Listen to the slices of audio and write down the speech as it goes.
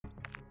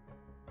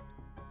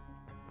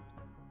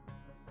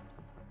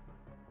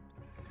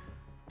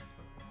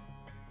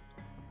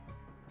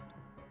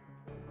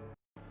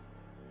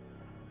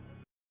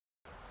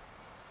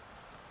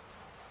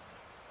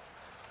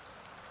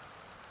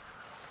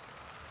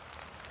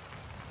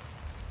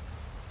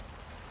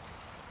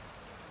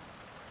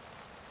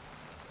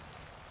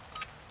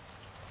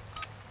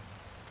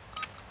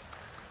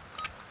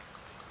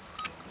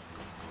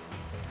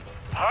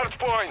Hard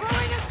point.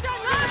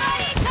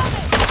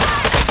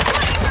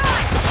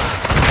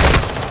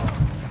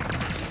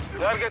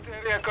 Target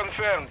area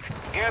confirmed.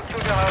 Get to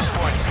the hard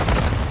point.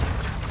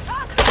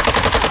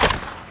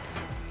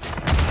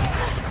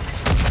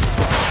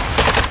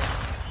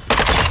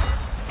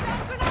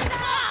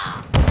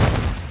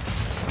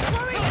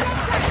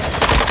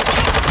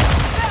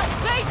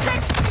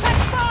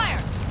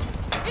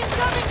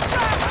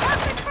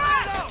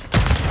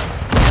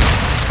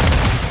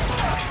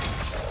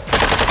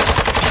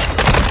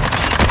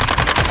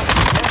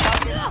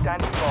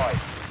 Standing by.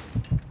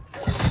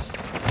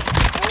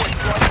 Forward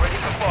strike ready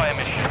for fire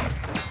mission.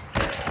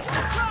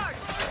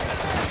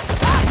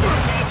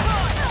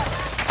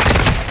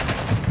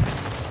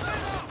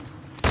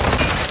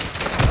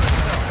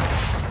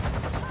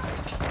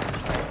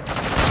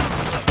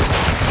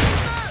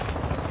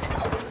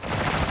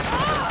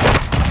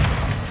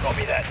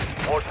 Copy that.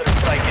 Mortar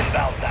strike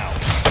inbound now.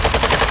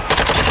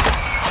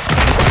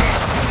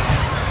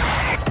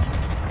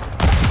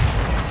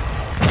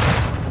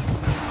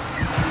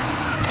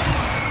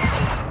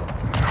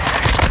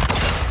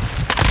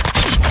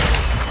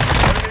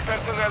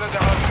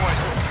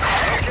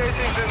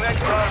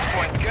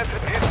 Get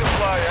hit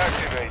supply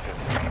activated.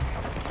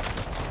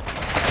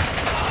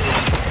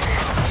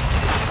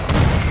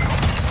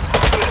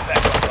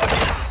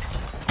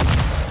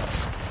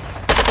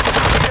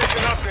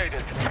 Location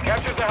updated.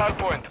 Capture the hard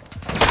point.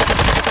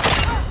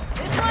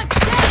 This one's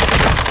dead!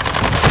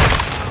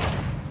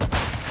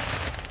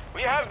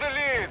 We have the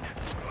lead.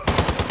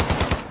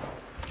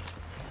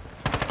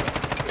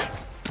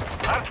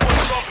 Hard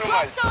point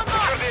compromised.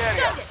 Secure the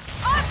area.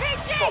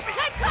 RPG! Copy.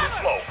 Take cover!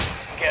 Slow.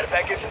 Care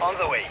package on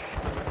the way.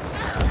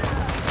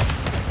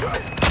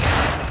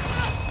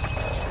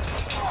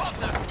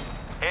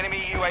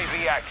 Enemy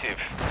UAV active.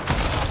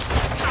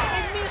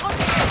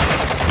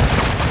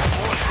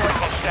 Forward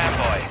strike on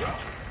standby.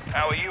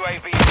 Our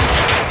UAV is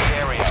in the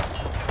area.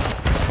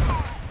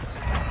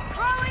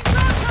 Throwing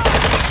control!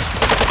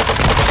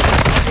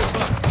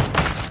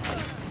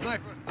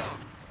 Sniper down.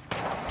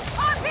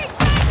 RPG!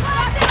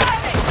 Flashing!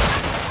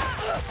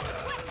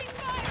 Requesting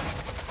fire!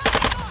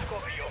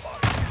 Copy your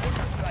mark.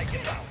 Mortar strike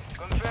inbound.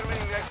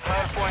 Confirming next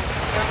hard point.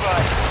 Stand by.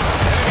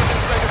 Enemies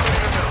inside the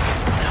perimeter.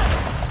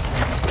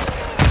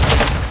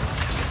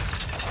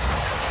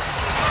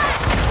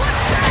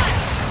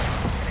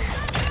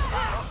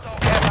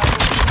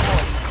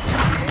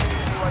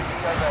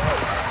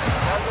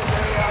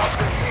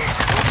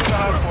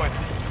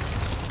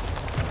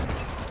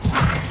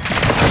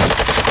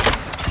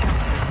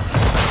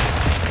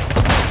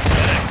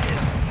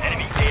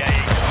 Enemy AIA.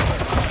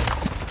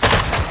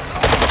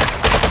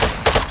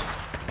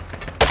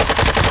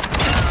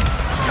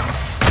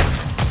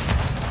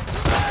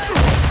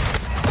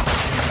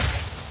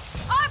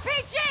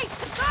 RPG!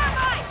 To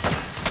thermite!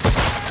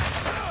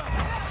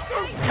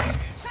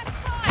 Check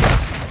fire!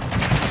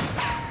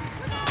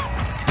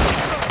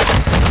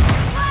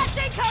 Flash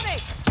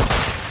incoming!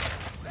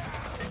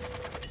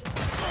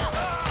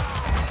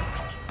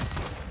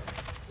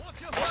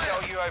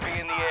 Hostile UAV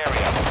in the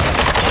area.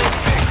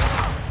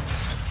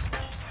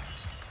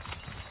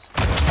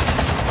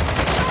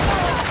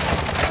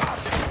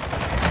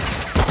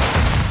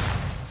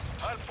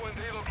 Hardpoint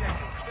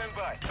relocating. Stand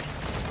by.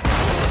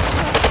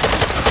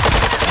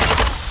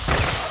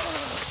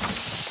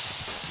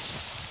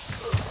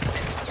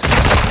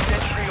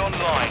 Sentry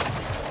online.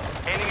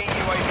 Enemy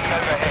UAV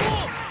overhead.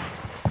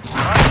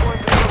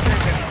 Hardpoint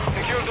relocated.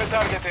 Secure the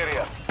target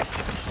area.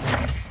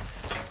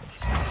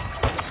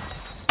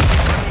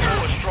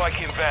 Mortar strike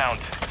inbound.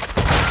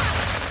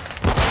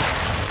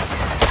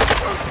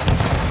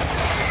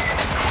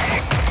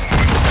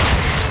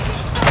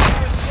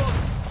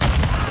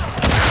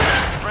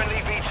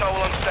 Friendly VTOL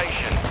on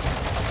station.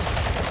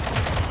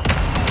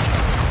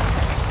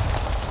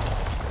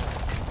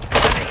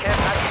 Friendly care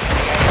package in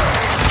the area.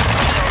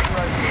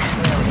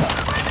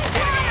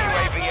 Enemy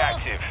UAV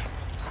active.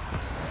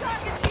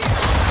 Target's here!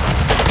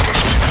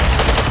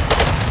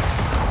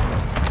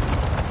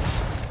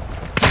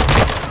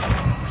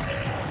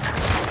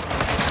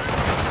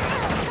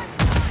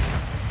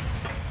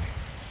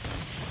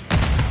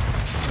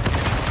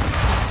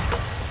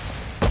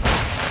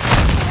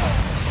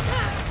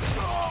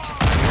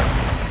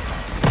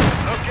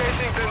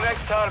 Locating the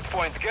next hard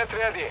point. Get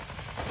ready.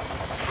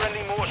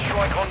 Friendly mortar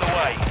strike on the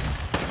way.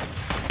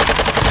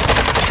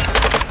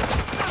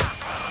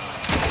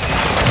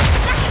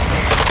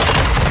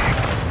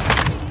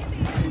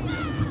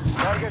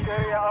 Target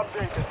area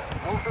updated.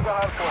 Move to the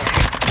hard point.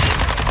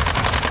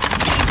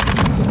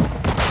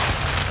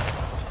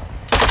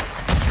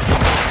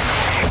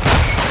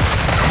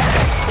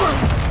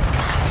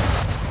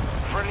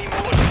 Friendly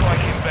mortar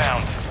strike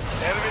inbound.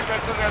 Enemy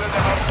personnel at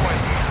the hard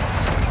point.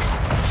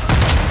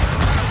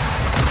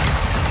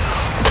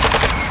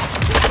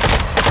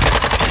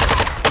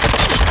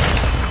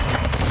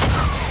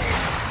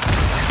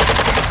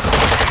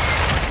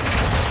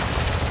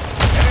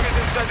 Enemies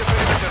inside the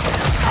perimeter.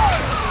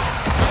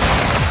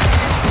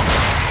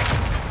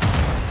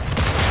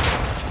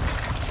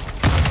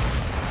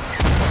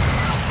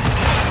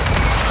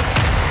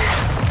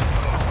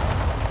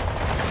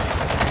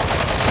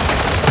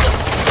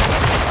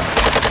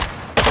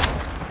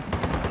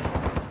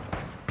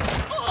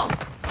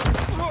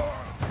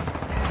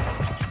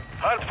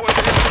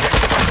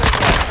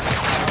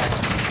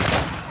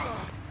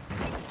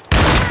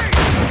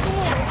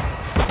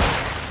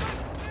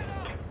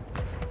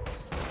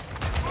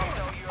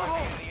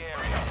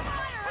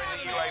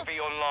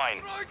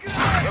 online.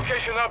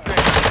 Location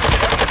update.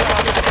 Capture the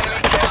hostage.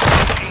 Enemy care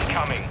package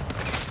incoming.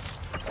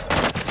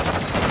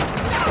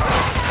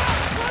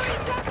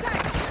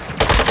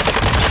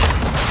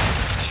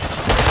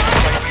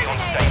 UAV on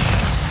station.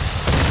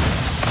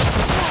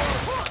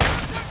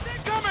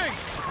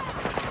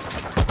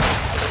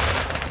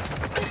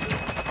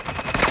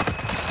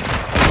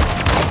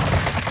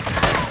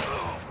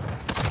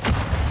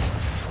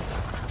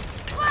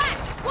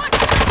 Flash! What?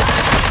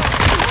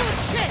 Oh,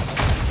 shit!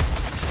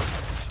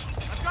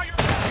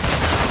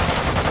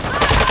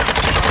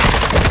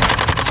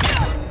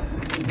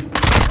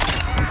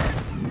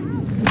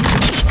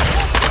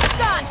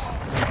 Son!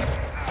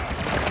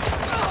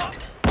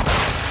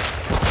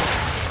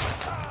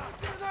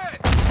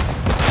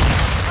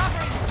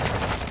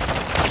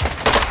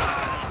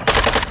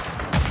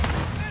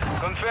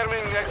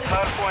 Confirming next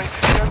hard point.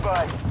 Stand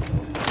by.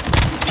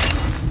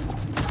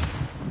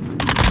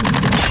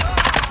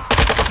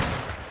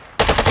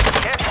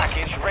 Care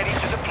package ready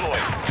to deploy.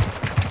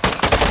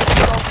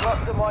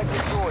 Cluster mine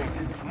destroyed.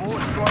 More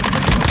strike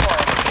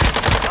required.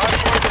 Hard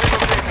point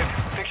relocated.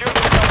 Secure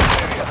the target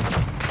area.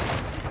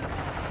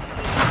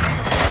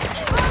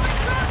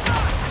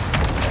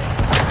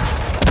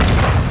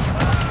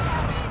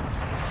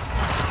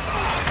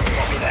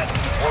 Copy that.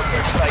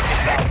 Order strike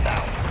inbound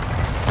now.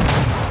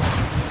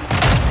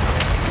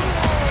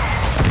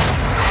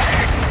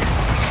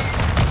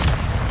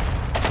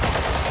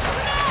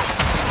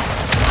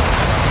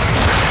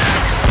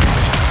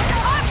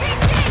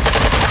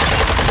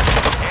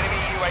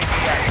 Enemy UAV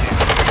active.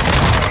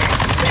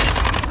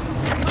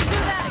 We'll do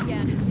that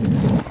again.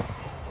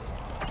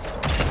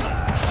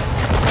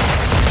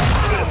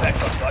 Good effect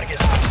on target.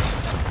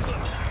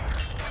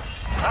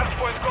 Hard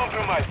point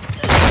compromised.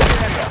 Secure the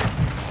area.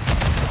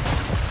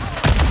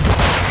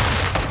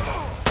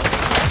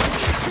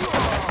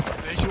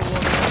 Visual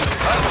on the enemy.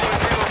 Hard point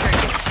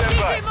relocated. Stand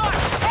by. DC Mark!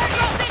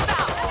 Airdrop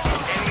inbound!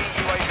 Enemy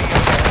UAV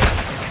active.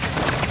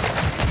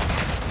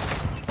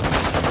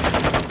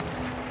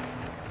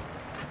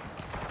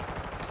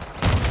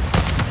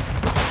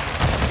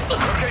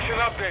 Location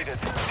updated.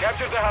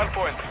 Capture the hard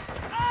point.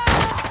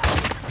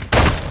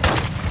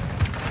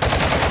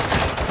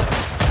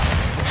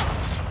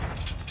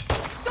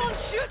 Don't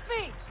shoot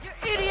me, you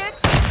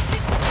idiots!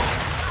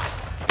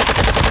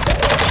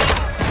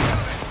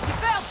 You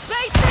failed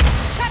basic!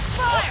 Check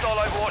fire! Hostile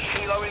Overwatch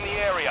Helo in the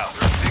area.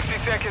 60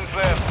 seconds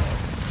left.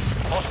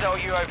 Hostile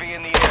UAV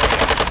in the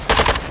area.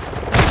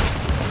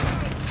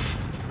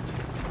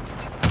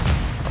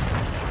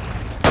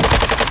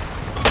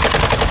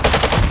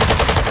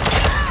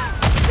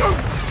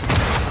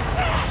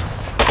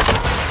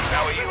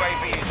 Our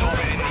UAV is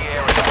orbiting the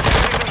area.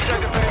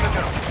 Inside the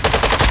perimeter.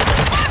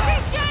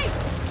 RPG!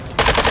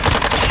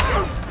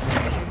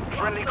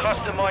 Friendly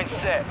cluster mine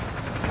set.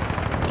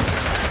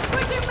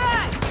 Switching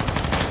back!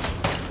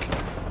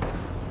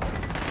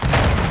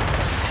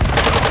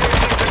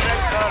 Taking the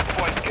next hard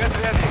point. Get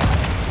ready.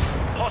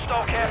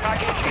 Hostile care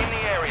package in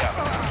the area.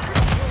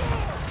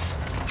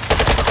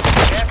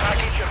 Care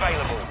package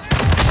available.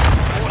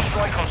 Force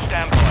strike on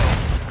standby.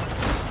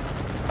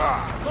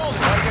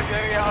 Target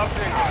area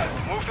updated.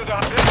 Move to the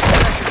 50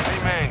 seconds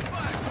remain.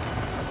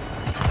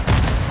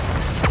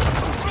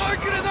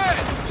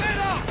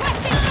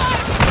 Testing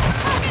fire!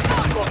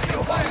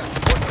 Target mark!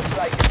 Order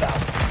strike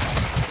inbound.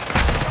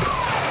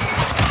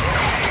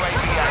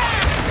 UAV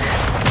active.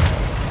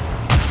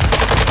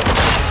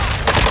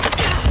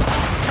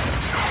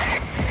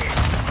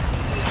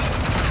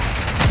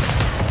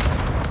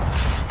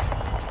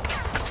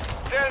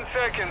 10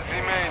 seconds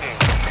remaining.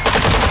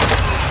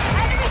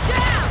 Enemy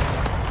down!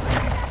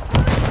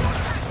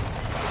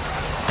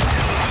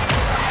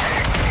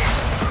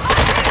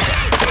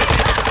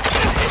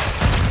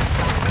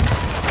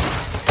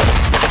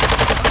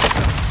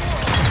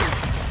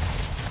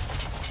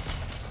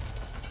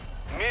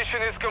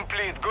 Mission is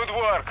complete. Good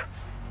work.